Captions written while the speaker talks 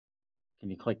Can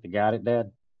you click the got it,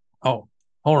 Dad? Oh,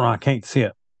 hold on. I can't see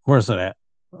it. Where's it at?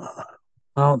 I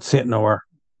don't see it nowhere.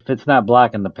 If it's not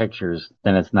blocking the pictures,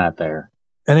 then it's not there.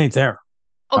 It ain't there.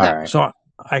 Okay. All right. So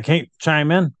I can't chime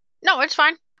in. No, it's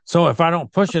fine. So if I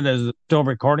don't push it, is it still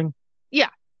recording? Yeah.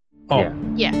 Oh,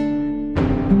 Yeah.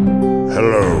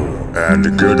 Hello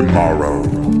and good morrow.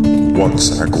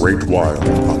 Once in a great while,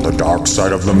 on the dark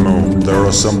side of the moon, there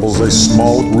assembles a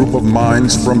small group of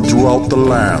minds from throughout the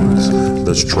lands.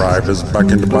 This tribe is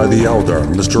beckoned by the elder,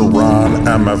 Mr. Ron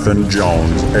M.F.N.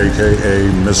 Jones, aka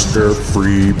Mr.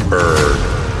 Free Bird.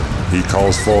 He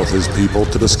calls forth his people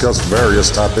to discuss various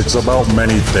topics about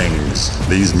many things.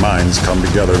 These minds come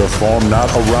together to form not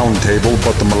a round table,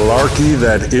 but the malarkey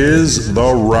that is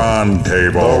the Ron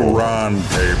Table. The Ron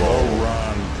Table.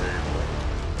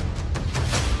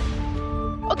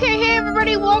 Okay, hey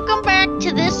everybody, welcome back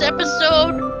to this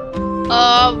episode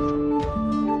of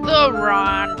The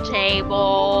Ron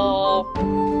Table.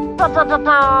 I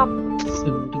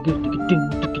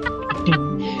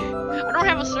don't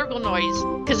have a circle noise,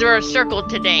 because we're a circle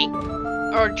today.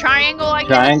 Or a triangle, I guess.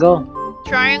 Triangle?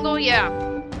 Triangle, yeah.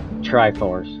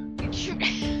 Triforce.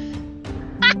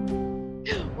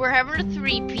 We're having a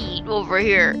three-peat over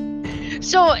here.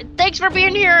 So, thanks for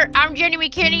being here. I'm Jenny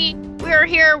McKinney. We are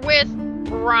here with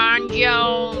Ron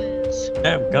Jones.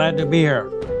 I'm glad to be here.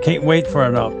 Can't wait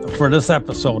for this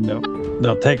episode.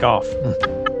 They'll take off.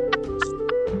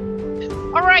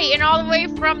 All right, and all the way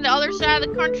from the other side of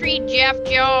the country, Jeff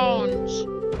Jones.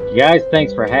 You guys,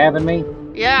 thanks for having me.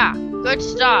 Yeah, good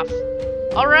stuff.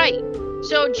 All right,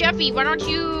 so Jeffy, why don't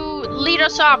you lead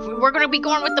us off? We're going to be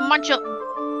going with the Muncha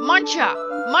March.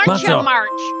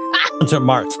 Muncha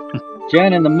March.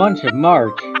 Jen and the Munch of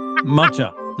March.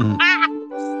 Muncha.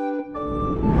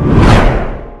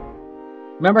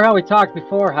 Remember how we talked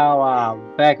before how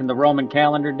back in the Roman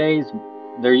calendar days,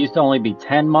 there used to only be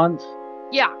 10 months?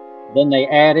 Yeah. Then they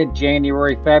added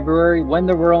January, February. When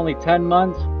there were only 10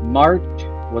 months, March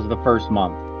was the first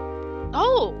month.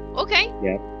 Oh, okay.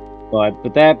 Yeah. But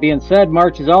with that being said,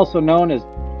 March is also known as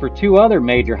for two other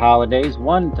major holidays,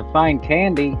 one to find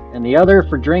candy and the other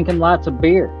for drinking lots of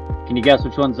beer. Can you guess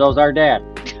which ones those are, Dad?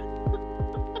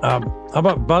 How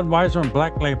about Budweiser and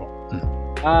Black Label?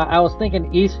 I was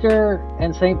thinking Easter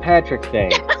and St. Patrick's Day.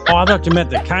 Oh, I thought you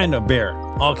meant the kind of beer.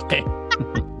 Okay.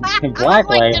 Black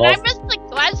Label. Did I miss the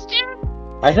question?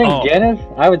 I think Guinness.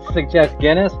 I would suggest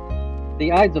Guinness.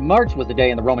 The Ides of March was a day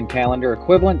in the Roman calendar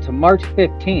equivalent to March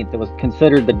 15th. It was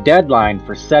considered the deadline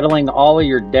for settling all of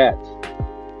your debts.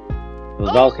 It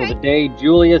was also the day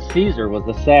Julius Caesar was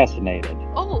assassinated.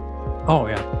 Oh,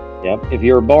 yeah. Yep. If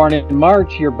you were born in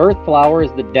March, your birth flower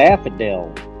is the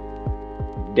daffodil.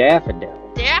 Daffodil.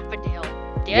 Daffodil.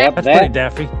 Yep, That's pretty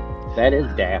daffy. That is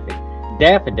daffy.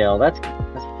 Daffodil. That's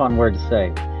a fun word to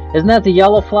say. Isn't that the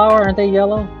yellow flower? Aren't they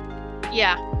yellow?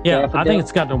 Yeah. Yeah, Daffodil? I think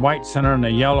it's got the white center and the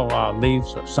yellow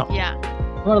leaves or something. Yeah.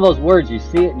 One of those words, you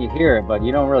see it and you hear it, but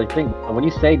you don't really think. When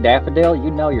you say daffodil, you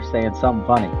know you're saying something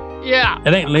funny. Yeah.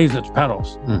 It ain't leaves, it's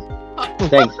petals.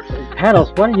 Thanks.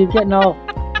 Petals, what are you getting all...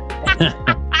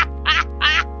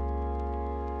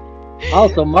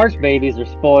 Also, March babies are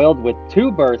spoiled with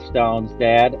two birthstones,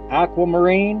 Dad.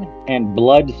 Aquamarine and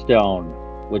Bloodstone,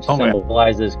 which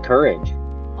symbolizes courage.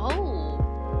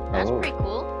 Oh, that's pretty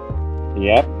cool.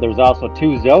 Yep. There's also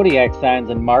two zodiac signs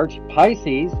in March.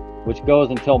 Pisces, which goes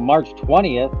until March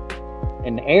 20th,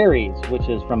 and Aries, which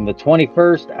is from the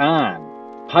 21st on.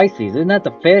 Pisces, isn't that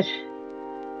the fish?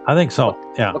 I think so,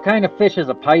 yeah. What kind of fish is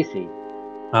a Pisces?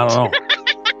 I don't know.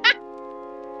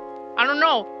 I don't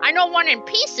know. I know one in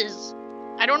pieces.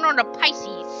 I don't know the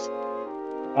Pisces.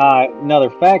 Another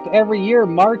fact, every year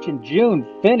March and June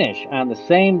finish on the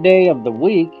same day of the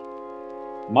week.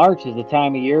 March is the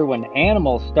time of year when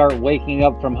animals start waking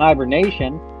up from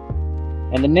hibernation.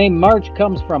 And the name March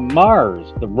comes from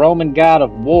Mars, the Roman god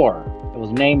of war. It was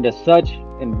named as such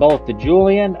in both the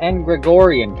Julian and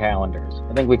Gregorian calendars.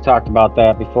 I think we've talked about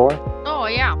that before. Oh,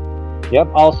 yeah.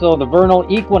 Yep. Also, the vernal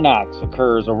equinox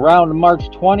occurs around March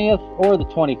 20th or the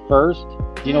 21st.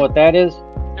 Do you know what that is?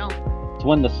 No. It's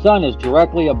when the sun is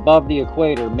directly above the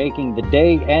equator, making the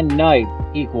day and night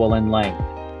equal in length.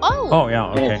 Oh, yeah,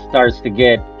 okay. And it starts to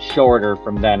get shorter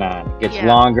from then on. It gets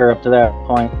longer up to that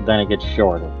point, then it gets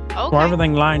shorter. Okay. So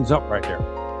everything lines up right here.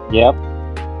 Yep.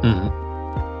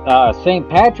 Mm-hmm. St.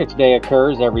 Patrick's Day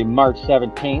occurs every March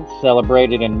 17th,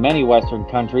 celebrated in many Western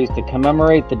countries to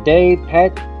commemorate the day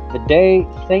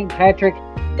St. Patrick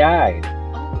died.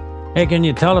 Hey, can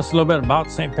you tell us a little bit about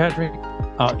St. Patrick?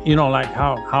 Like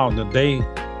how the day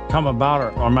come about,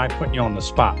 or am I putting you on the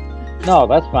spot? No,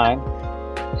 that's fine.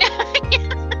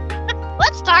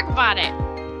 Let's talk about it.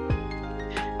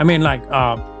 I mean, like,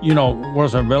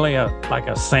 was there really like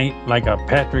a saint, like a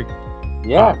Patrick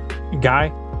Yeah.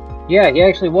 guy? Yeah, he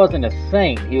actually wasn't a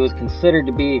saint. He was considered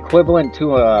to be equivalent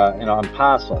to an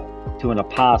apostle,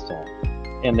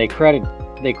 and they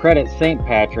credit Saint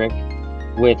Patrick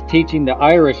with teaching the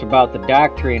Irish about the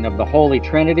doctrine of the Holy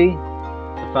Trinity,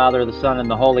 the Father, the Son, and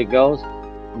the Holy Ghost,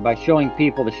 by showing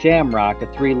people the shamrock, a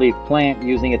three-leaf plant,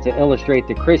 using it to illustrate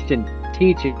the Christian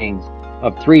teachings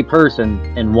of three persons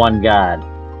and one God.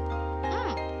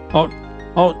 So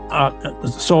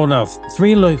the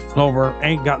three-leaf clover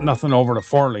ain't got nothing over the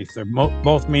four-leaf. They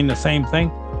both mean the same thing,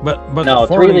 but No, the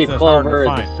four-leaf three-leaf is hard clover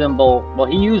to is find. a symbol. Well,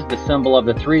 he used the symbol of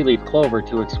the three-leaf clover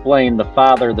to explain the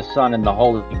Father, the Son, and the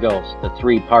Holy Ghost, the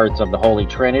three parts of the Holy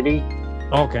Trinity.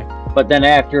 Okay. But then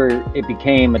after it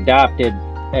became adopted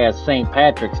as St.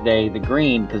 Patrick's Day, the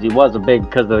green, because he was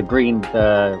because of the green,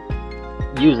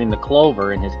 using the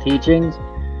clover in his teachings,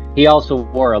 he also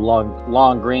wore a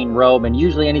long green robe. And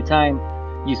usually anytime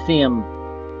you see him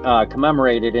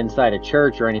commemorated inside a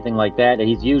church or anything like that,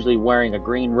 he's usually wearing a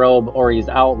green robe, or he's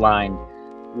outlined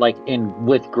like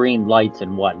with green lights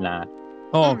and whatnot.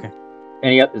 Oh, okay.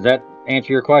 Does that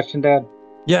answer your question, Dad?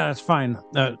 Yeah, that's fine.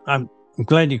 I'm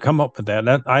glad you come up with that.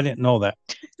 I didn't know that,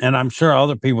 and I'm sure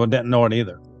other people didn't know it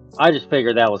either. I just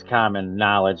figured that was common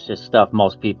knowledge, just stuff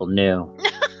most people knew.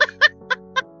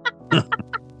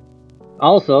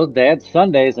 Also, Dad,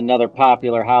 Sunday is another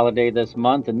popular holiday this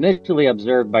month, initially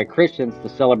observed by Christians to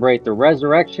celebrate the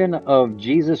resurrection of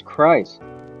Jesus Christ.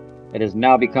 It has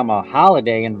now become a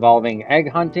holiday involving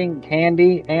egg hunting,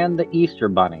 candy, and the Easter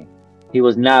Bunny. He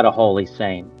was not a holy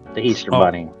saint, the Easter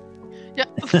Bunny. Yeah.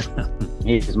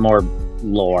 He's more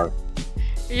lore.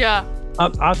 Yeah.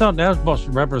 I thought that was supposed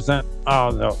to represent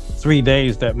the 3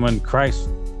 days that when Christ,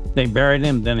 they buried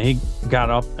him, then he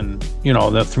got up and,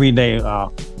 the 3 day,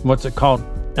 what's it called?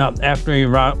 After he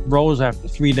rose after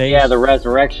 3 days. Yeah, the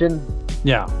resurrection.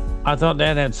 Yeah. I thought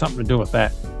that had something to do with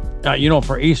that.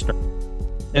 For Easter.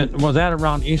 Was that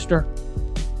around Easter?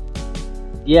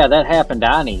 Yeah, that happened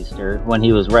on Easter when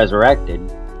he was resurrected.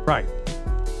 Right.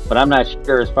 But I'm not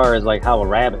sure as far as like how a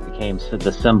rabbit became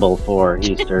the symbol for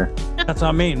Easter. That's what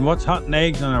I mean. What's hunting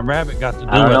eggs and a rabbit got to do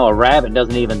with it? I don't know. A rabbit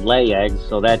doesn't even lay eggs,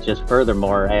 so that just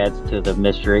furthermore adds to the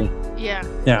mystery. Yeah.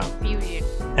 Yeah. Confusion.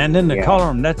 And then to color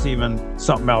them, that's even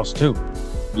something else too.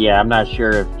 Yeah, I'm not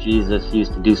sure if Jesus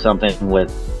used to do something with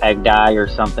egg dye or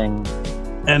something.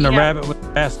 And the rabbit with the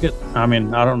basket. I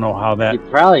mean, I don't know how that. He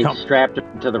probably strapped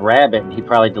him to the rabbit, and he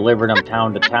probably delivered him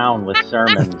town to town with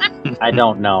sermons. I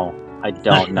don't know. I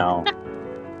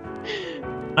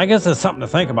guess it's something to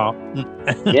think about.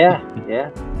 Yeah.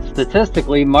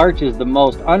 Statistically, March is the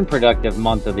most unproductive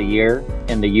month of the year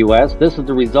in the U.S. This is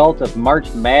the result of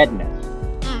March Madness,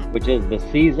 which is the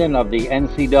season of the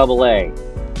NCAA.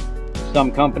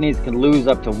 Some companies can lose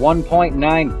up to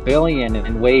 $1.9 billion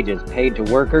in wages paid to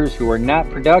workers who are not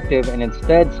productive and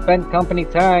instead spent company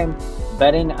time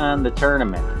betting on the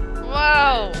tournament.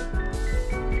 Whoa.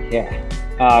 Yeah.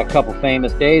 A couple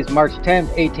famous days. March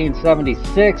 10th,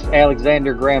 1876,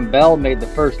 Alexander Graham Bell made the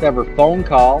first ever phone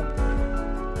call.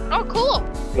 Oh, cool.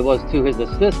 It was to his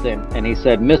assistant, and he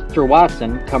said, "Mr.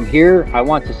 Watson, come here. I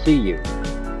want to see you."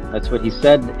 That's what he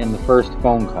said in the first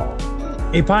phone call.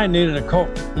 He probably needed a Coke.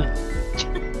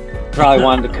 Probably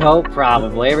wanted a Coke,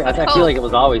 probably. I feel like it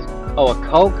was always, a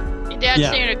Coke? Your dad's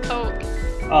saying a Coke.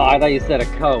 Oh, I thought you said a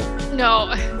Coke. No.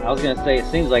 I was going to say, it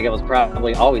seems like it was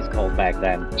probably always cold back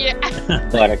then. Yeah.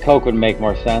 But a Coke would make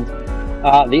more sense.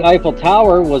 The Eiffel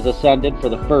Tower was ascended for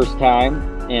the first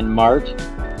time in March.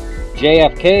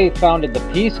 JFK founded the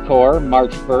Peace Corps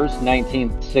March 1st,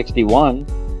 1961.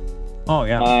 Oh,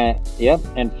 yeah. Yep.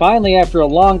 And finally, after a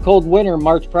long, cold winter,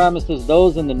 March promises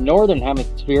those in the northern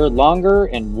hemisphere longer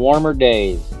and warmer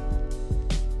days.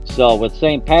 So with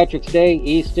St. Patrick's Day,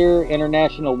 Easter,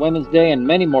 International Women's Day, and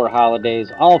many more holidays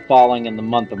all falling in the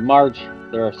month of March,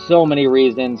 there are so many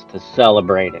reasons to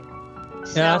celebrate it.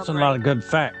 Yeah, that's a lot of good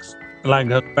facts. A lot of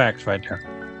good facts right there.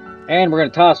 And we're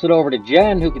going to toss it over to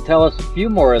Jen, who can tell us a few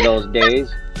more of those days.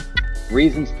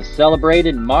 Reasons to celebrate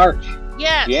in March.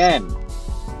 Yes. Jen.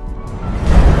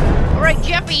 All right,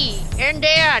 Jeffy and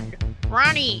Dad,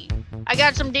 Ronnie. I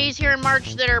got some days here in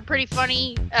March that are pretty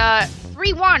funny.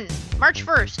 3-1, March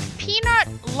 1st, Peanut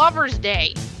Lover's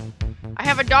Day. I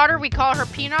have a daughter, we call her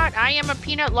Peanut. I am a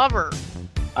peanut lover.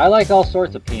 I like all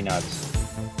sorts of peanuts.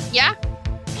 Yeah?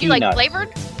 Do you like flavored?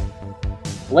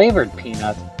 Flavored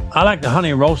peanuts. I like the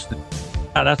honey roasted.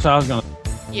 That's what I was going to.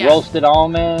 Yeah. Roasted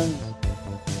almonds.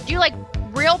 Do you like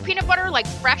real peanut butter, like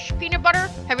fresh peanut butter?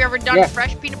 Have you ever done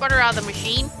fresh peanut butter out of the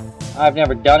machine? I've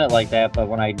never done it like that, but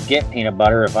when I get peanut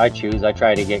butter, if I choose, I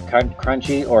try to get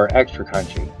crunchy or extra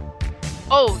crunchy.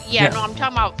 Oh, yeah, Yeah. no, I'm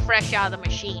talking about fresh out of the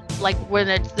machine. Like when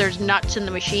there's nuts in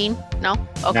the machine? No?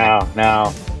 Okay.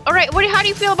 No. All right, how do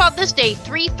you feel about this day?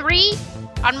 3-3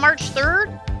 on March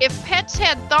 3rd? If pets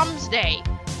had thumbs day.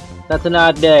 That's an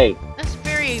odd day. That's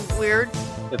very weird.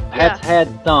 If pets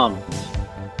had thumbs,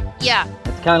 Yeah,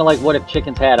 it's kind of like what if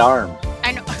chickens had arms,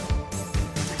 I know.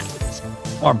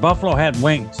 Or buffalo had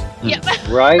wings. Yeah.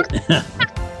 right?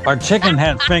 Or chicken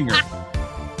had fingers.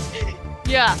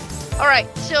 Yeah. All right,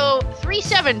 so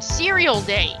 3-7, cereal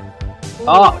day. Ooh,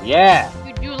 Oh, yeah.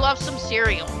 You do love some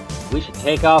cereal. We should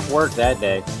take off work that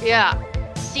day. Yeah,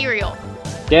 cereal.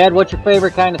 Dad, what's your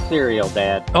favorite kind of cereal,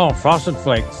 Dad? Oh, Frosted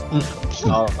Flakes.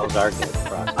 Oh, those are good.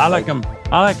 I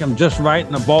like them just right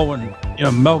in the bowl when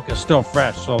milk is still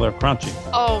fresh, so they're crunchy.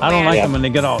 Oh, I don't man. like Yeah. them when they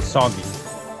get all soggy.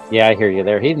 Yeah, I hear you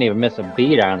there. He didn't even miss a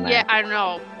beat on that. Yeah, I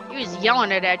know. He was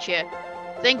yelling it at you.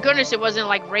 Thank goodness it wasn't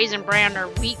like Raisin Bran or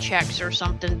Wheat Chex or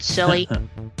something silly.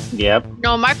 Yep.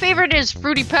 No, my favorite is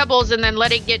Fruity Pebbles and then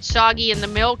let it get soggy in the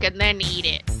milk and then eat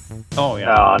it. Oh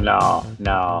yeah. Oh,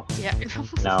 no. Yeah.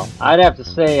 No. I'd have to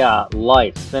say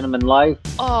Life, Cinnamon Life,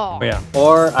 Oh. Oh, yeah.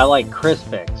 or I like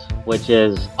Crispix, which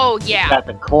is Oh, yeah. got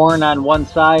the corn on one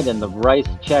side and the rice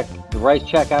check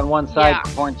on one side,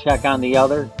 Yeah. corn check on the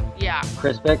other. Yeah.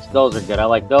 Crispix, those are good. I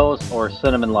like those, or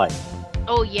Cinnamon Life.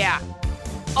 Oh, yeah.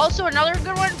 Also, another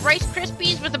good one, Rice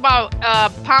Krispies with about a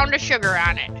pound of sugar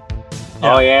on it.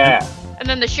 Oh, yeah. And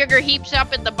then the sugar heaps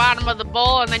up at the bottom of the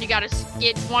bowl, and then you gotta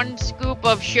get 1 scoop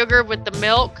of sugar with the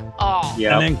milk. Oh.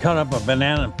 Yeah. And then cut up a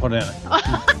banana and put in it.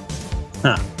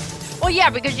 Well,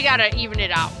 yeah, because you gotta even it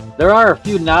out. There are a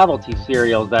few novelty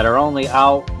cereals that are only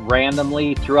out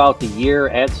randomly throughout the year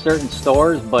at certain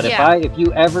stores, but Yeah. if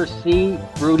you ever see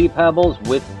Fruity Pebbles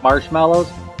with marshmallows,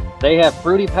 they have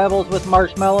Fruity Pebbles with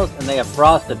marshmallows and they have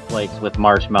Frosted Flakes with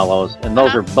marshmallows, and those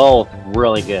Uh-huh. are both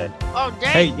really good. Oh, dang.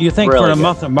 Hey, you think Really for the good.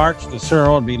 month of March the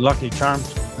cereal would be Lucky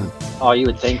Charms? Oh, you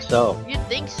would think so. You'd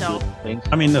think so. Think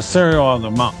I mean the cereal of the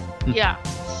month. Yeah,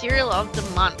 cereal of the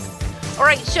month. All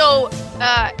right, so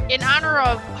in honor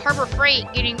of Harbor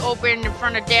Freight getting open in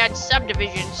front of Dad's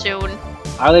subdivision soon,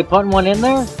 Are they putting one in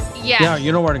there? Yeah,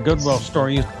 you know where the Goodwill store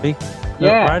used to be?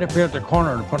 Yeah. Right up here at the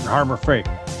corner, they're putting Harbor Freight.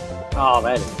 Oh,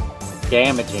 that is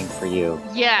damaging for you.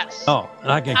 Yes. Oh,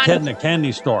 like a kid in a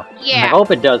candy store. I Yeah.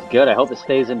 hope it does good. I hope it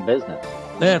stays in business.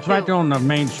 Yeah, it's right there on the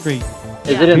main street.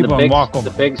 Is Yeah. it in People walk over.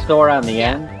 the big store on the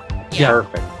end? Yeah.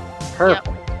 Perfect. Perfect.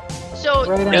 So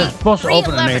Right on. Yeah, it's supposed to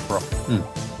open in 3/11. April.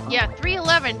 yeah,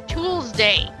 3/11 Tools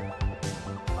Day.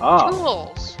 Oh,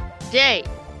 Tools Day.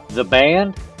 the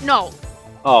band? No,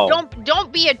 Oh,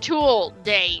 don't be a tool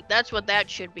day. That's what that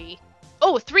should be.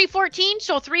 Oh, 3/14.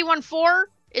 So 3/14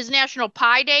 is National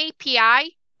Pi Day. PI.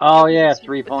 oh yeah,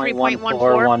 3.14.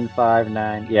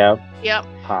 3.14159. Yep, Yep.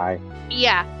 pi.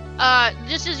 Yeah.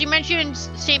 Just as you mentioned,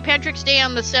 St. Patrick's Day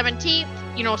on the 17th.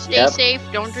 Stay Yep. safe.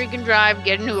 Don't drink and drive.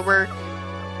 Get an Uber.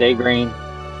 Stay green.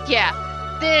 Yeah.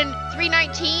 Then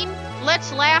 3/19,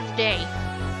 Let's Laugh Day.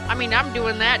 I mean, I'm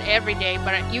doing that every day,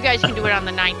 but you guys can do it on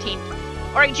the 19th.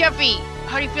 All right, Jeffy,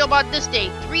 how do you feel about this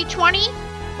day? 3/20,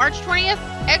 March 20th,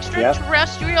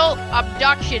 Extraterrestrial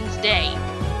Abductions Day.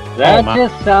 That my-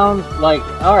 just sounds like,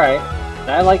 all right,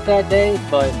 I like that day,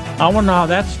 but I wonder how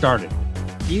that started.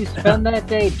 do you spend that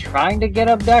day trying to get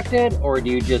abducted, or do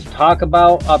you just talk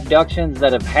about abductions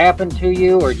that have happened to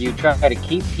you, or do you try to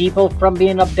keep people from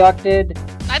being abducted?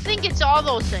 I think it's all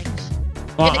those things.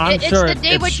 Well, I'm it's sure the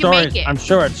day it's what you make stories. it. I'm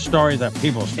sure it's stories that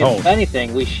people's told. If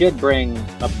anything, we should bring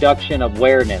abduction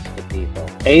awareness to people.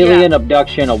 Alien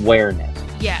abduction awareness.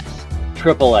 Yes.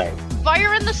 AAA.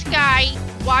 Fire in the sky,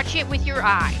 watch it with your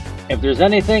eye. If there's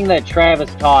anything that Travis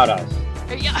taught us,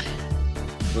 Yeah.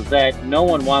 was that no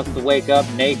one wants to wake up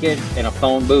naked in a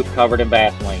phone booth covered in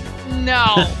Vaseline.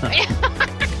 No.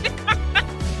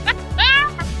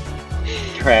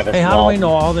 Travis. Hey, how do we Walton.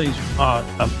 know all these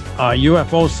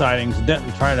UFO sightings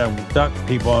didn't try to abduct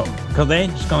people? Because they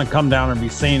ain't just going to come down and be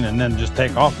seen and then just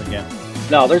take off again.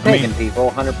 No, they're I mean- taking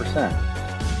people 100%.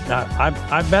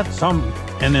 I bet some,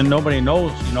 and then nobody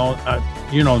knows.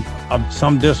 Of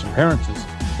some disappearances.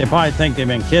 They probably think they've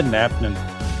been kidnapped and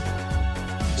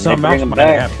something bring else them might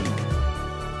back. happen. I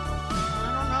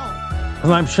don't know.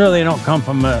 Well, I'm sure they don't come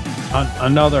from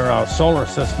another solar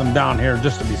system down here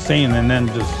just to be seen and then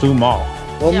just zoom off.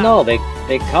 Well, Yeah. no, they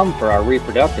come for our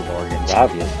reproductive organs,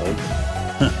 obviously.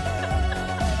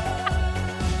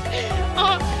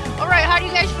 All right, how do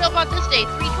you guys feel about this day?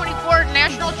 3/24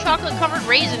 National Chocolate Covered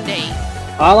Raisin Day.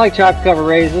 I like chocolate covered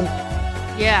raisins.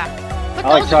 Yeah. Put I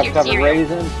like those in chocolate your covered cereal.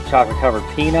 raisins, chocolate covered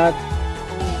peanuts,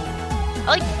 I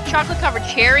like chocolate covered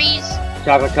cherries.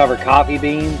 chocolate covered coffee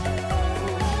beans.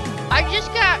 I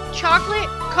just got chocolate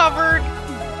covered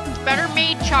Better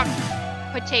Made chopped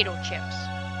potato chips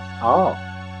Oh,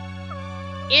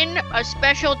 in a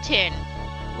special tin.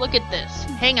 Look at this.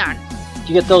 Hang on. did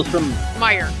you get those from?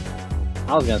 Meyer.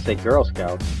 I was gonna say Girl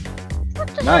Scouts. What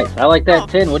the Nice. hell? I like that Oh.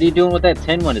 tin. What are you doing with that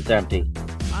tin when it's empty?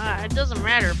 It doesn't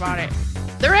matter about it.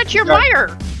 They're at your Sure.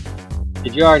 Meyer.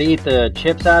 Did you already eat the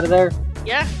chips out of there?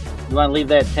 Yeah. You want to leave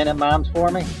that tin at Mom's for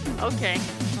me? Okay.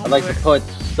 I'd like to put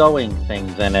sewing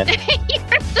things in it.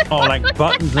 Oh, like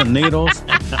buttons and needles.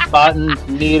 Buttons,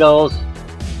 needles,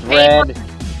 thread,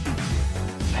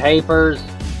 papers.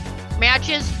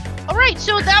 Matches. All right,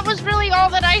 so that was really all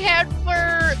that I had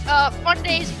for fun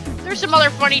days. There's some other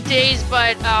funny days,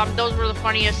 but those were the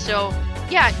funniest. So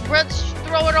yeah, let's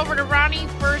throw it over to Ronnie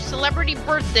for celebrity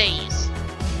birthdays.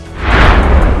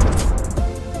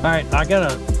 All right, I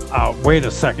gotta wait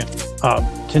a second.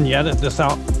 Can you edit this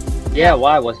out? Yeah,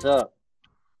 why? What's up?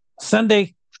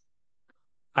 Sunday,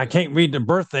 I can't read the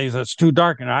birthdays. It's too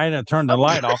dark, and I had to turn the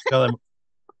light off.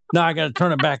 Now I got to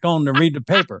turn it back on to read the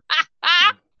paper.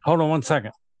 Hold on 1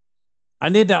 second. I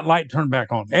need that light turned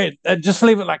back on. Hey, just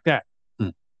leave it like that.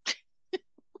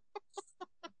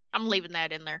 I'm leaving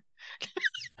that in there.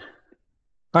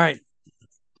 All right,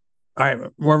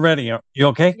 we're ready. You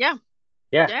okay? Yeah.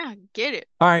 Yeah. Yeah, get it.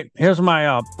 All right, here's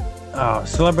my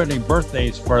celebrity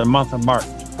birthdays for the month of March.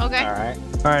 Okay. All right.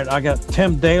 All right, I got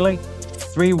Tim Daly,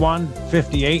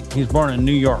 3/1/58. He's born in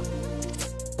New York.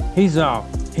 He's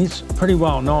pretty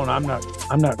well known. I'm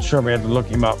not sure. We had to look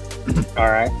him up. All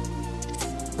right.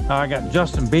 I got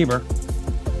Justin Bieber,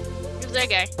 Who's that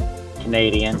guy?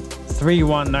 Canadian.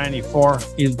 3/1/94.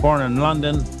 He's born in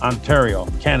London, Ontario,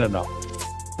 Canada.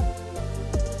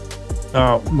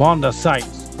 Wanda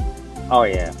Sykes. Oh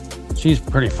yeah. She's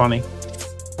pretty funny.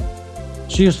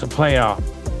 She used to play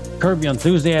Curb Your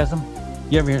Enthusiasm.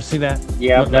 You ever see that?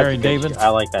 Yeah. With that's Larry a good David. I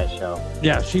like that show.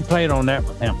 Yeah, she played on that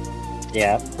with him.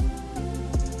 Yeah.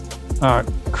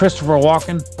 Christopher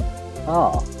Walken,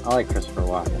 Oh, I like Christopher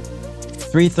Walken.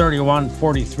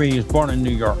 3/31/43. He was born in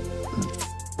New York.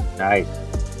 Nice.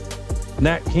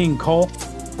 Nat King Cole,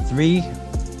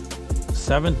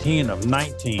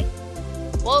 3/17/19.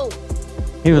 Whoa.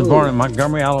 He was Ooh. born in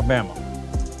Montgomery, Alabama.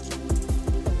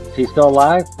 Is he still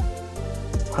alive?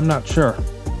 I'm not sure.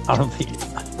 I don't think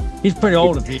he's pretty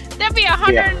old. If he, That'd be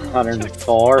 100. Yeah.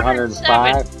 104,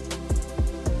 105.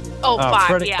 Oh, five.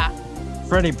 Freddie- Yeah.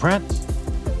 Freddie Prinze,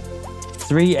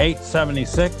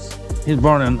 3/8/76. He's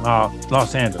born in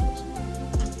Los Angeles.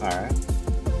 All right.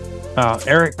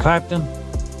 Eric Clapton,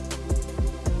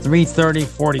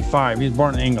 3/30/45. He's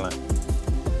born in England.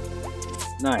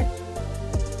 Nice.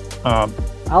 Uh,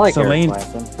 I like Celine- Eric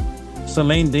Clapton.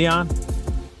 Celine Dion,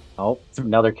 Oh,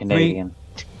 another Canadian.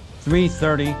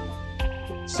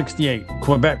 3/30/68.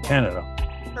 Quebec, Canada.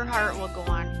 Her heart will go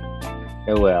on.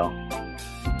 It will.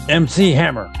 MC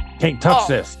Hammer, can't touch Oh.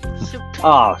 this.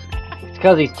 Oh, it's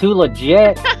because he's too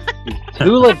legit. He's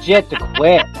too legit to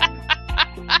quit.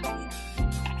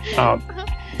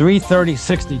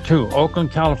 3/30/62.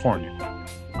 Oakland, California.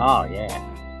 Oh yeah.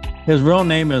 His real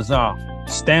name is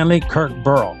Stanley Kirk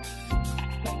Burrow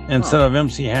instead of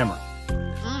MC Hammer.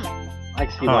 Mm. I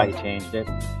can see why he changed it.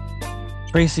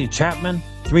 Tracy Chapman,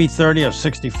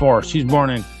 3/30/64. She's born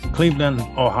in Cleveland,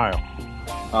 Ohio.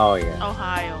 Oh yeah.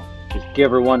 Ohio. Just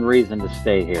give her one reason to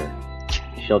stay here.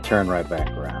 She'll turn right back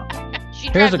around. She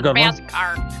Here's drives a the good one. fast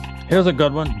car. Here's a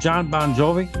good one. John Bon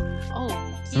Jovi, Oh.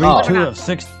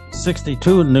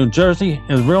 3/2/62, New Jersey.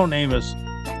 His real name is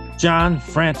John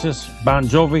Francis Bon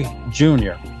Jovi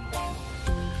Jr.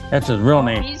 That's his real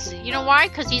name. You know why?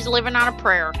 Because he's living on a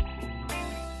prayer.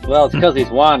 Well, it's because he's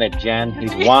wanted, Jen.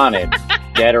 He's wanted,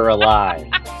 dead or alive.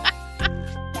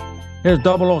 Here's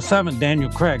 007, Daniel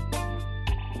Craig,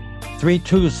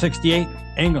 3/2/68,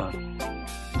 England.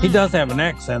 He does have an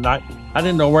accent. I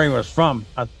didn't know where he was from.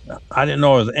 I didn't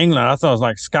know it was England. I thought it was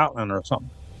like Scotland or something.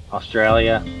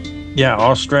 Australia. Yeah,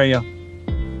 Australia.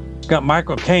 Got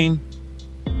Michael Caine,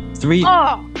 3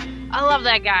 Oh, I love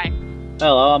that guy.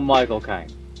 Hello, I'm Michael Caine.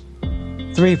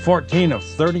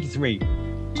 3/14/33.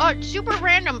 Oh, it's super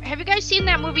random. Have you guys seen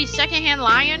that movie Secondhand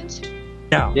Lions?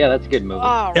 Yeah, Yeah, that's a good movie.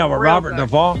 Oh, yeah, with real Robert good.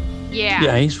 Duvall. Yeah,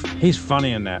 Yeah, he's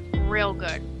funny in that. real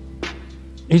good.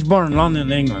 He's born in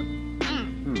London, England.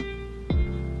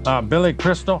 Mm. Billy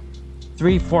Crystal,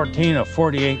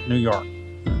 3/14/48, New York.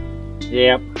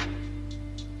 Yep.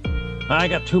 I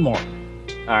got two more.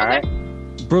 All right.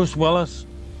 Bruce Willis,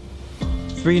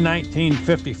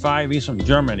 3/19/55. He's from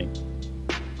Germany.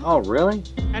 Oh, really?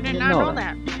 I did Didn't not know know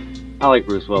that. I like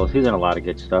Bruce Willis. He's in a lot of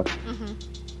good stuff.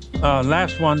 Mm-hmm.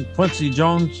 Last one, Quincy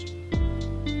Jones,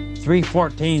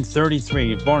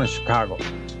 3/14/33. He's born in Chicago.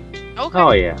 Okay.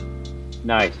 Oh, yeah.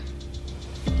 Nice.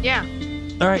 Yeah.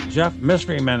 All right, Jeff,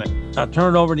 Mystery Minute. I'll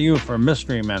turn it over to you for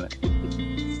Mystery Minute.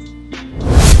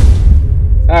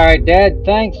 All right, Dad,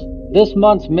 thanks. This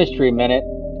month's Mystery Minute.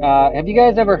 Have you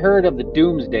guys ever heard of the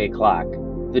Doomsday Clock?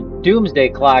 The Doomsday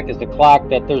Clock is the clock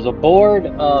that there's a board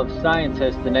of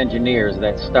scientists and engineers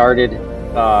that started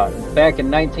back in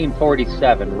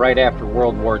 1947, right after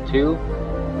World War II.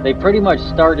 They pretty much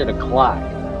started a clock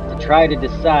to try to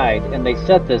decide, and they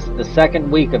set this the second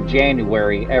week of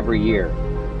January every year.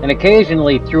 And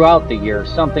occasionally throughout the year,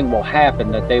 something will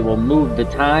happen that they will move the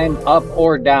time up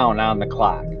or down on the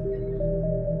clock.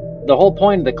 The whole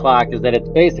point of the clock is that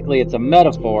it's a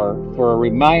metaphor for a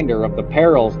reminder of the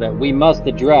perils that we must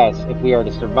address if we are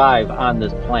to survive on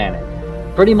this planet.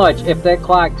 Pretty much, if that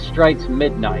clock strikes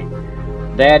midnight,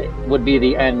 that would be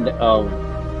the end of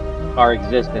our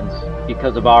existence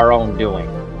because of our own doing.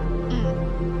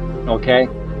 Okay?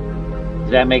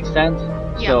 Does that make sense?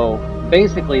 Yeah. So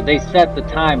basically, they set the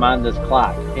time on this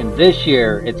clock, and this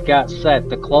year it's got set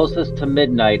the closest to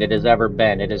midnight it has ever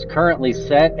been. It is currently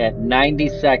set at 90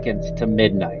 seconds to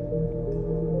midnight.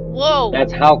 Whoa.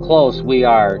 That's how close we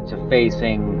are to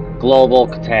facing global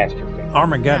catastrophe.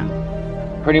 Armageddon.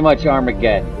 Pretty much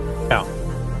Armageddon. Yeah.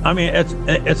 I mean,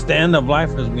 it's the end of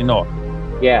life as we know it.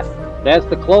 Yeah, that's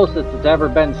the closest it's ever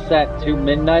been set to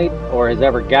midnight or has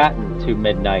ever gotten to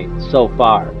midnight so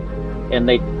far. And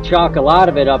they chalk a lot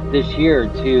of it up this year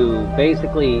to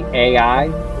basically AI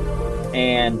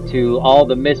and to all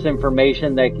the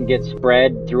misinformation that can get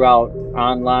spread throughout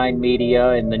online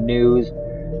media and the news.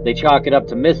 They chalk it up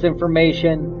to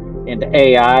misinformation and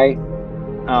AI.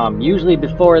 Usually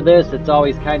before this, it's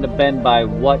always kind of been by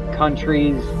what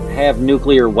countries have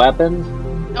nuclear weapons.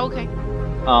 Okay.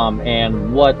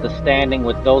 And what the standing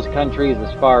with those countries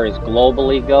as far as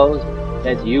globally goes.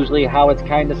 That's usually how it's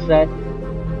kind of set.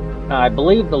 I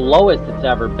believe the lowest it's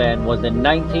ever been was in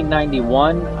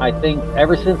 1991. I think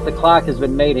ever since the clock has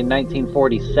been made in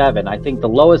 1947, I think the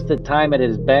lowest time it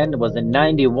has been was in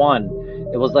 91.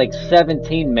 It was like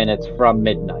 17 minutes from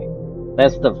midnight.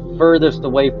 That's the furthest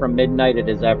away from midnight it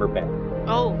has ever been.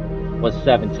 Oh. Was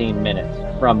 17 minutes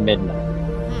from midnight.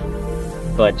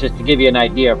 But just to give you an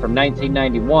idea, from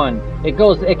 1991, it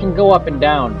can go up and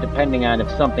down depending on if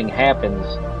something happens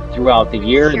throughout the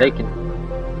year. Sure. They can.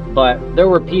 But there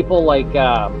were people like,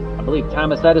 I believe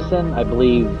Thomas Edison, I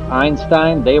believe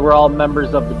Einstein, they were all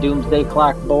members of the Doomsday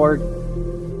Clock Board.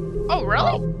 Oh,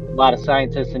 really? A lot of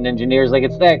scientists and engineers. Like,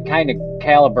 it's that kind of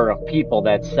caliber of people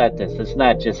that set this. It's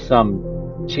not just some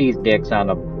cheese dicks on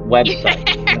a website.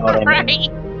 You know what I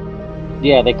mean?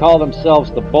 Yeah, they call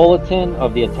themselves the Bulletin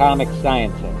of the Atomic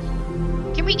Scientists.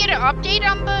 Can we get an update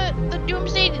on the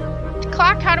Doomsday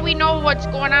Clock? How do we know what's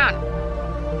going on?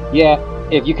 Yeah.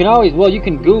 If you can always, well, you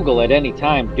can Google at any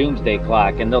time Doomsday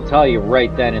Clock, and they'll tell you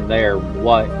right then and there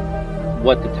what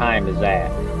the time is at.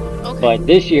 Okay. But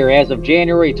this year, as of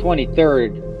January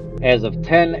 23rd, as of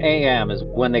 10 a.m. is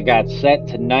when they got set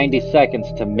to 90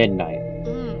 seconds to midnight.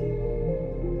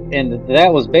 And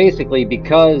that was basically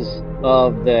because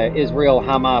of the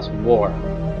Israel-Hamas war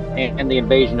and the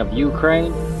invasion of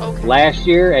Ukraine. Okay. Last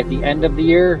year, at the end of the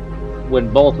year,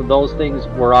 when both of those things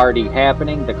were already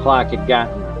happening, the clock had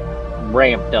gotten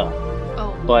ramped up.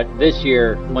 Oh. But this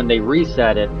year, when they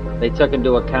reset it, they took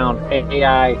into account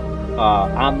AI,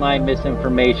 online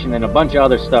misinformation, and a bunch of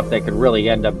other stuff that could really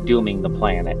end up dooming the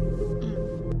planet.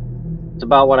 It's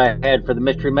about what I had for the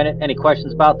Mystery Minute. Any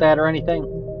questions about that or anything?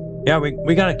 Yeah,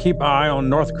 we got to keep an eye on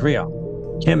North Korea.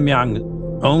 Kim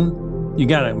Jong-un, you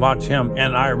got to watch him.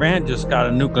 And Iran just got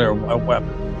a nuclear weapon.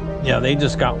 Yeah, they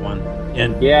just got one.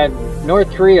 And yeah,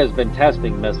 North Korea has been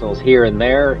testing missiles here and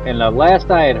there. And the last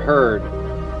I had heard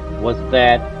was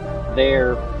that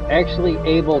they're actually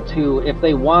able to, if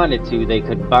they wanted to, they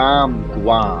could bomb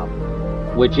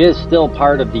Guam, which is still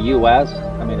part of the U.S.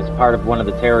 I mean, it's part of one of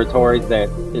the territories that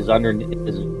is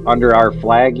under our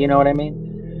flag, you know what I mean?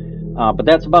 But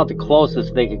that's about the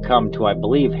closest they could come to, I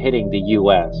believe, hitting the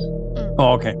U.S.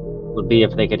 Oh, okay. Would be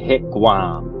if they could hit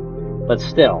Guam. But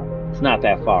still, it's not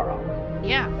that far off.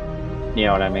 Yeah. You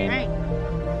know what I mean? Right.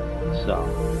 So,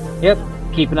 yep.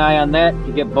 Keep an eye on that. If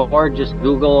you get bored, just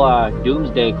Google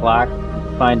Doomsday Clock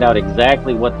and find out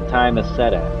exactly what the time is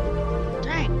set at.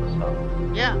 Dang. So,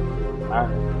 Yeah.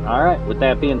 all right. With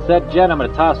that being said, Jen, I'm going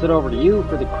to toss it over to you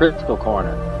for the Critical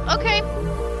Corner. Okay.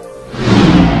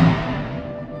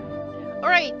 All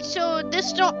right. So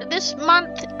this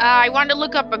month, I wanted to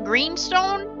look up a green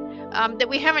stone that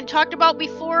we haven't talked about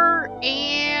before,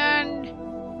 and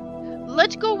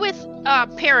let's go with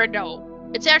peridot.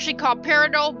 It's actually called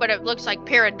peridot, but it looks like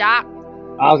peridot.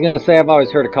 I was going to say I've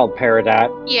always heard it called peridot.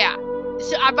 Yeah.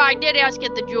 So I did ask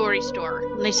at the jewelry store,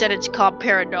 and they said it's called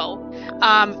peridot.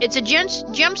 It's a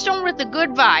gemstone with a good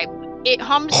vibe. It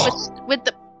hums with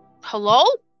the. Hello?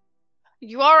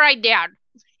 You all right, Dad?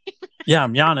 Yeah,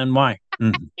 I'm yawning. Why?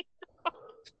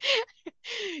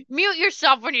 Mute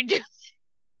yourself when you do.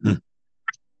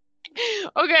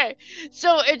 Okay,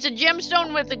 so it's a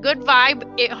gemstone with a good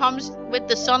vibe. It hums with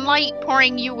the sunlight,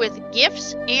 pouring you with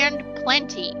gifts and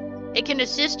plenty. It can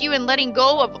assist you in letting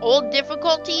go of old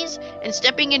difficulties and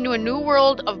stepping into a new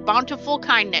world of bountiful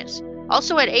kindness.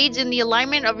 Also, it aids in the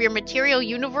alignment of your material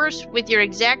universe with your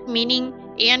exact meaning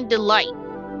and delight.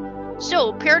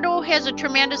 So, peridot has a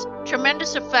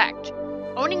tremendous effect.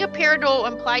 Owning a peridot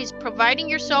implies providing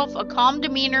yourself a calm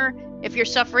demeanor if you're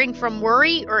suffering from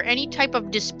worry or any type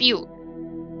of dispute.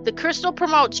 The crystal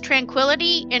promotes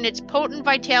tranquility, and its potent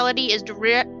vitality is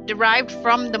derived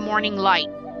from the morning light.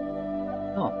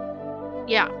 Oh.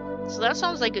 Yeah, so that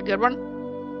sounds like a good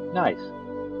one. Nice.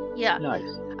 Yeah. Nice.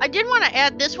 I did want to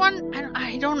add this one.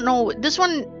 I don't know. This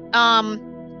one,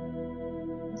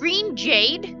 green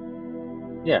jade.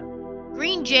 Yeah.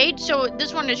 Green jade. So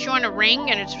this one is showing a ring,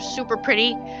 and it's super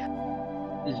pretty.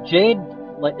 Is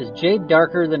jade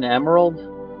darker than emerald?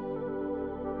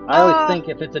 I always think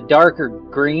if it's a darker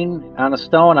green on a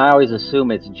stone, I always assume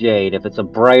it's jade. If it's a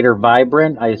brighter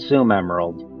vibrant, I assume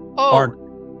emerald. Oh.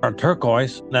 Or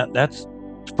turquoise. That's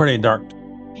pretty dark.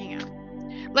 Hang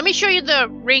on. Let me show you the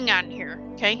ring on here,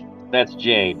 okay? That's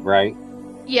jade, right?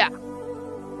 Yeah.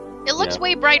 It looks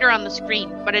way brighter on the screen,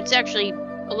 but it's actually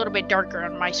a little bit darker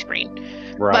on my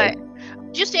screen. Right.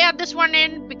 But just add this one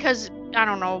in because, I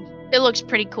don't know, it looks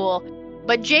pretty cool.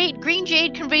 But green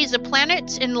jade conveys the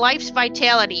planet's and life's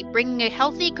vitality, bringing a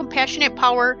healthy, compassionate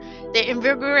power that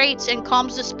invigorates and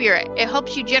calms the spirit. It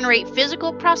helps you generate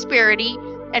physical prosperity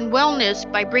and wellness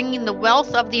by bringing the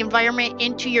wealth of the environment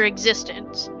into your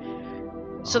existence.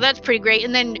 So that's pretty great.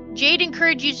 And then jade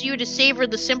encourages you to savor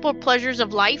the simple pleasures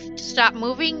of life, to stop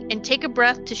moving and take a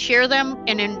breath to share them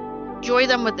and enjoy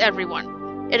them with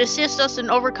everyone. It assists us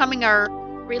in overcoming our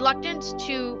reluctance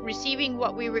to receiving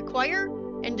what we require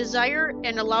and desire,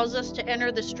 and allows us to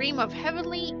enter the stream of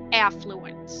heavenly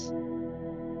affluence.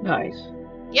 Nice.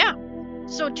 Yeah.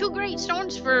 So 2 great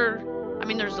stones for, I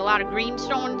mean, there's a lot of green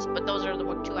stones, but those are the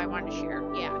 2 I wanted to share.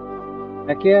 Yeah.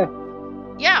 Heck yeah.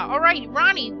 Yeah. All right,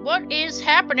 Ronnie, what is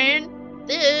happening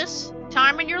this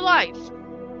time in your life?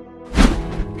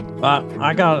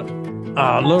 I got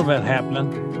a little bit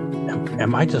happening.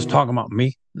 Am I just talking about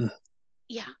me?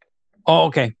 Yeah. Oh,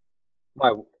 okay.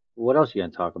 Why? What else you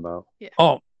gonna talk about? Yeah.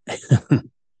 Oh,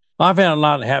 I've had a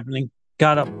lot happening.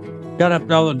 Got up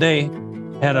the other day,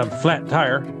 had a flat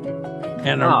tire,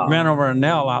 and I ran over a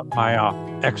nail out my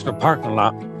extra parking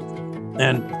lot,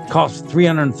 and cost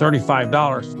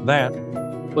 $335 for that.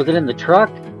 Was it in the truck?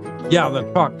 Yeah, the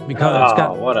truck, because it's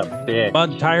got what a bitch.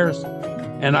 mud tires,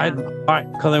 and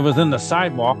because it was in the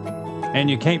sidewalk,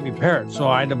 and you can't repair it, so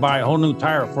I had to buy a whole new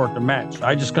tire for it to match.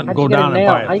 I just couldn't go down and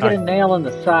buy a How you tire. get a nail in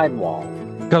the sidewall?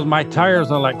 Because my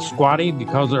tires are like squatty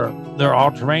because they're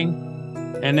all terrain,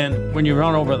 and then when you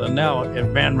run over the nail, it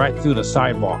ran right through the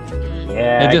sidewalk.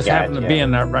 Yeah, It just happened to be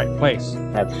in that right place.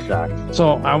 That sucks.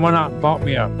 So I went out and bought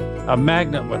me a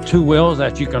magnet with 2 wheels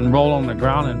that you can roll on the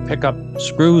ground and pick up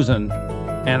screws, and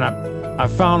I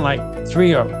found like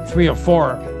 3 or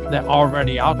 4 that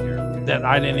already out there that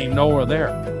I didn't even know were there.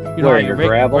 You know, Where, you your rake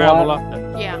the gravel gravel up?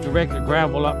 up, Yeah. you rake the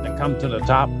gravel up and come to the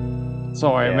top.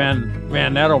 So I Yeah.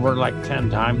 ran that over like 10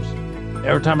 times.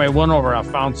 Every time I went over, I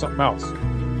found something else.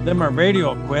 Then my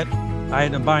radio quit. I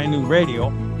had to buy a new radio.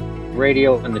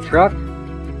 Radio in the truck?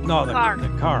 No, the Car.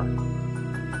 car.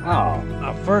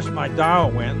 Oh. First my dial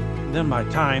went, then my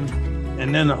time,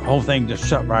 and then the whole thing just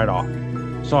shut right off.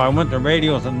 So I went to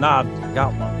radios and knobs and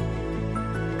got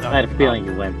one. I had a feeling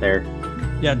you went there.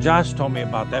 Yeah, Josh told me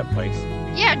about that place.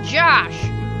 Yeah, Josh.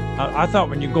 I thought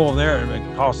when you go there, it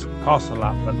would cost a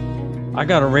lot, but I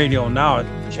got a radio now. It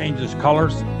changes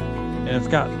colors, and it's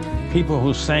got people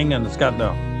who sing, and it's got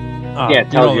the it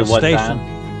tells you the what's station.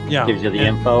 on. Yeah, Gives you the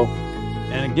and, info.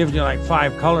 and it gives you like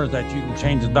 5 colors that you can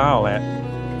change the dial at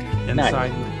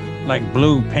inside, like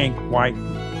blue, pink, white,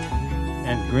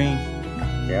 and green.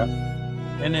 Yeah.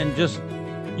 And then just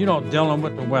dealing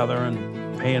with the weather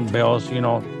and paying bills.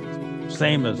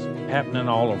 Same as happening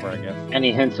all over, I guess.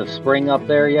 Any hints of spring up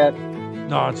there yet?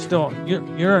 No, it's still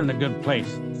you're in a good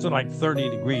place. It's like 30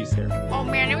 degrees here. Oh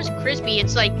man, it was crispy.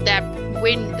 It's like that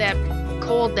wind, that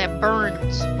cold that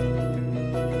burns.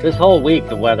 This whole week,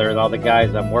 the weather, all the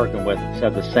guys I'm working with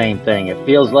said the same thing. It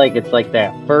feels like it's like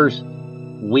that first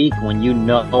week when you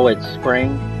know it's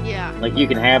spring. Yeah. Like you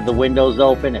can have the windows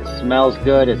open, it smells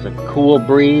good, it's a cool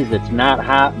breeze, it's not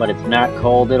hot, but it's not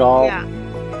cold at all. Yeah.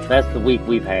 That's the week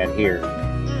we've had here.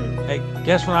 Hey,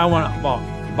 guess what I want to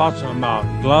bought some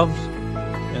gloves?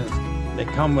 And they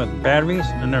come with batteries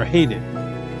and they're heated.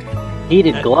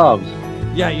 Heated gloves.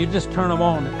 Yeah, you just turn them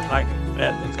on. Like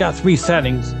it's got 3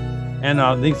 settings, and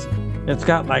it's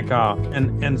got like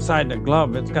and inside the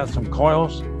glove it's got some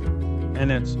coils, and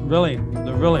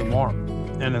they're really warm,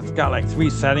 and it's got like 3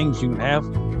 settings you can have.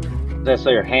 Is that so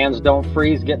your hands don't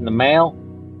freeze getting the mail?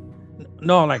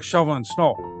 No, like shoveling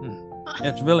snow.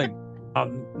 It's really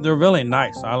they're really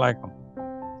nice. I like them.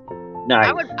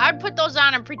 Nice. I'd put those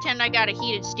on and pretend I got a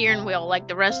heated steering wheel like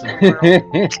the rest of the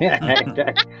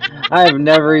world. I've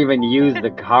never even used a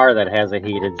car that has a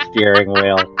heated steering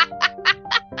wheel.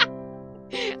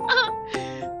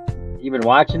 You been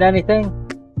watching anything?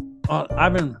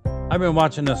 I've been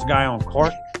watching this guy on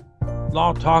Court,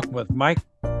 Law Talk with Mike.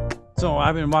 So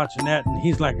I've been watching that, and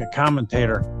he's like a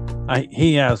commentator.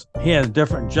 He has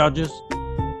different judges,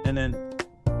 and then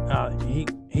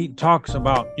he talks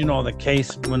about the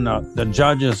case when the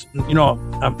judges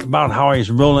about how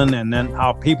he's ruling, and then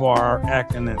how people are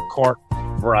acting in court.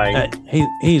 Right.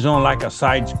 He's on like a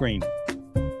side screen,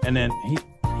 and then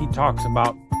he talks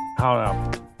about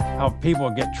how people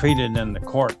get treated in the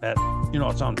court, that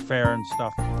it's unfair and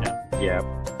stuff. Yeah.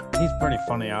 He's pretty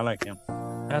funny. I like him.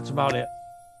 That's about it.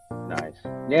 Nice.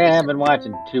 Yeah, I haven't been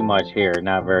watching too much here.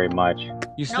 Not very much.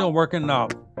 You still working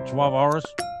 12 hours?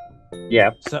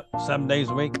 Yeah. 7 days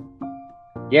a week?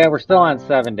 Yeah, we're still on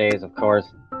 7 days, of course.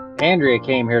 Andrea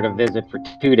came here to visit for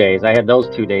 2 days. I had those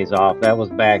 2 days off. That was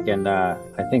back in, I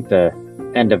think, the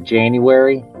end of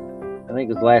January. I think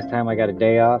it was the last time I got a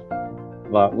day off.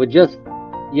 But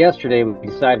yesterday, we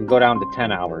decided to go down to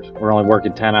 10 hours. We're only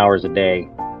working 10 hours a day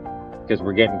because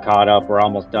we're getting caught up. We're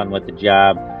almost done with the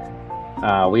job.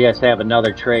 We just have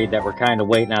another trade that we're kind of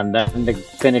waiting on them to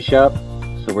finish up.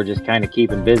 So we're just kind of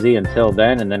keeping busy until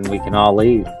then, and then we can all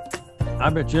leave. I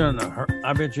bet you're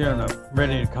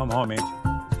ready to come home, ain't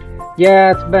you?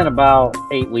 Yeah, it's been about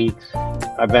 8 weeks.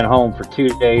 I've been home for 2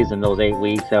 days in those 8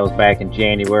 weeks. That was back in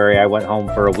January. I went home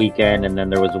for a weekend, and then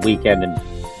there was a weekend in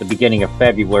the beginning of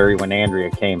February when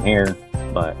Andrea came here.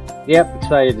 But, yep,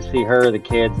 excited to see her, the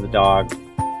kids, the dog,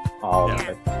 all of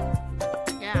it.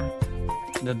 Yeah.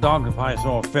 The dog will probably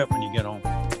throw a fit when you get home.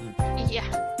 Yeah.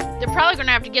 They're probably going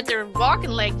to have to get their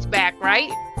walking legs back, right?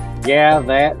 Yeah,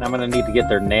 that. And I'm going to need to get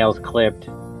their nails clipped.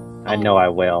 I know I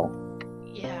will.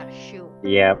 Yeah, shoot.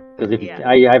 Yeah, because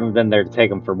I haven't been there to take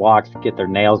them for walks to get their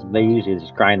nails. They usually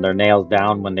just grind their nails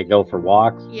down when they go for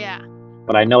walks. Yeah.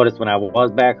 But I noticed when I was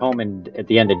back home and at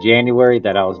the end of January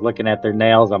that I was looking at their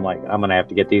nails. I'm like, I'm going to have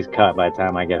to get these cut by the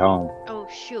time I get home. Oh,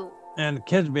 shoot. And the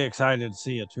kids will be excited to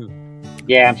see you, too.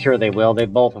 Yeah, I'm sure they will. They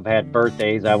both have had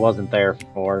birthdays I wasn't there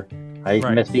for. I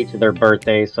missed each of their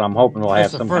birthdays, so I'm hoping we'll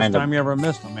have some kind of... That's the first time you ever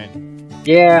missed them, man.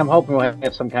 Yeah, I'm hoping we'll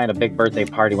have some kind of big birthday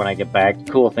party when I get back.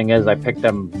 The cool thing is I picked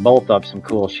them both up some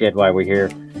cool shit while we're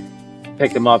here.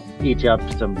 Picked them up, each up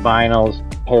some vinyls,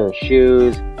 a pair of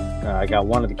shoes. I got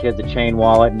one of the kids a chain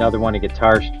wallet, another one a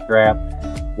guitar strap.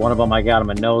 One of them I got them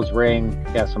a nose ring.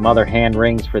 Got some other hand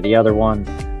rings for the other one.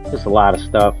 Just a lot of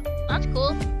stuff. That's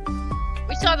cool.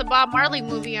 We saw the Bob Marley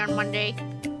movie on Monday.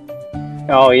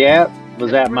 Oh, yeah? Was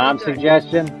that really Mom's good.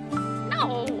 suggestion?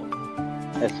 No.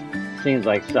 It seems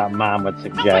like something Mom would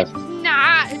suggest. No, it's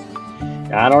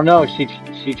not. I don't know.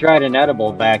 She tried an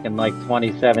edible back in like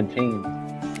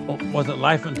 2017. Was it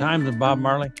Life and Times of Bob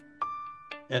Marley?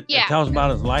 It Yeah. tells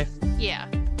about his life? Yeah.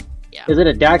 Is it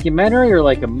a documentary or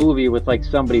like a movie with like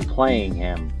somebody playing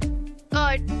him?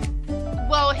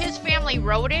 Well, his family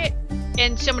wrote it,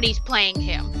 and somebody's playing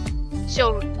him.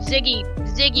 So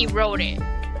Ziggy wrote it.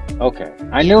 Okay.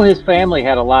 I knew his family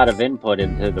had a lot of input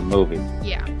into the movie.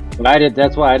 Yeah. But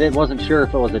that's why I wasn't sure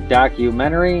if it was a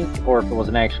documentary or if it was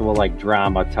an actual like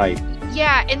drama type.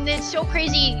 Yeah, and it's so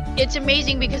crazy. It's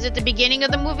amazing because at the beginning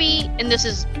of the movie, and this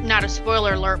is not a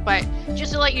spoiler alert, but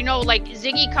just to let you know, like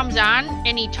Ziggy comes on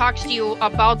and he talks to you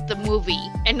about the movie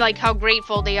and like how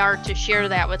grateful they are to share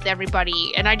that with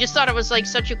everybody. And I just thought it was like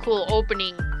such a cool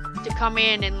opening to come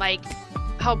in and like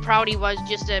how proud he was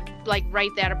just to like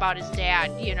write that about his dad,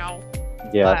 you know.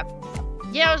 Yeah.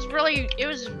 But, yeah, it was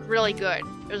really good.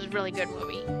 It was a really good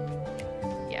movie.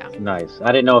 Yeah. Nice. I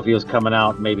didn't know if he was coming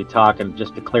out maybe talking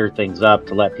just to clear things up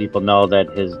to let people know that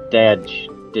his dad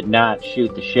did not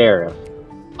shoot the sheriff,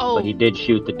 but he did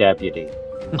shoot the deputy.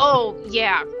 Oh,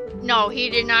 yeah. No, he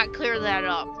did not clear that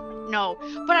up. No.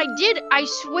 But I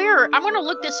swear, I'm going to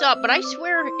look this up, but I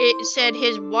swear it said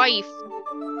his wife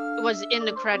was in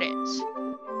the credits.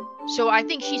 So I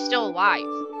think she's still alive.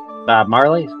 Bob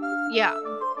Marley's? Yeah,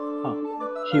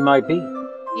 She might be.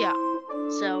 yeah.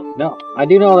 So No, I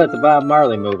do know that the Bob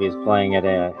Marley movie is playing at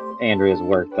Andrea's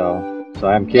work, though. So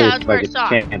I'm curious that's if where I I get saw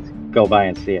a it. chance to go by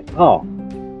and see it. Oh,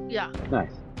 yeah,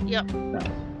 nice. yep, Nice.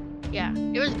 yeah.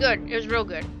 It was good. It was real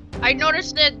good. I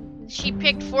noticed that she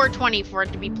picked 420 for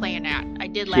it to be playing at. I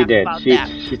did laugh She did. about She that.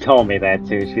 she told me that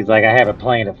too. She's like, I have it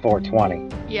playing at 420.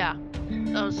 Yeah,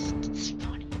 it's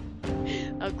funny.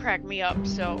 It'll crack me up.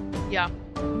 So yeah.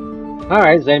 All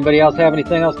right. Does anybody else have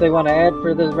anything else they want to add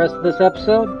for the rest of this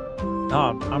episode?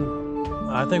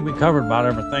 I think we covered about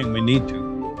everything we need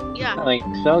to. Yeah. I think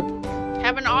so.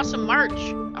 Have an awesome March.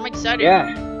 I'm excited. Yeah.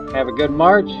 Have a good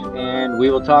March, and we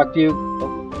will talk to you.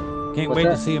 Can't What's wait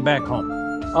that? to see you back home.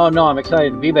 Oh no, I'm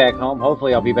excited to be back home.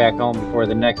 Hopefully, I'll be back home before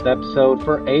the next episode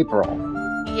for April.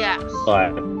 Yes.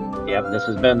 But yep, this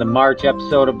has been the March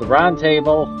episode of the Ron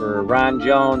Table for Ron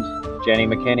Jones, Jenny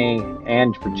McKinney,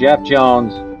 and for Jeff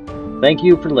Jones. Thank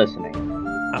you for listening.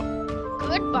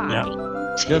 Goodbye. Yeah.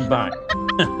 Goodbye.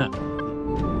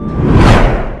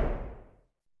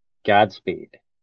 Godspeed.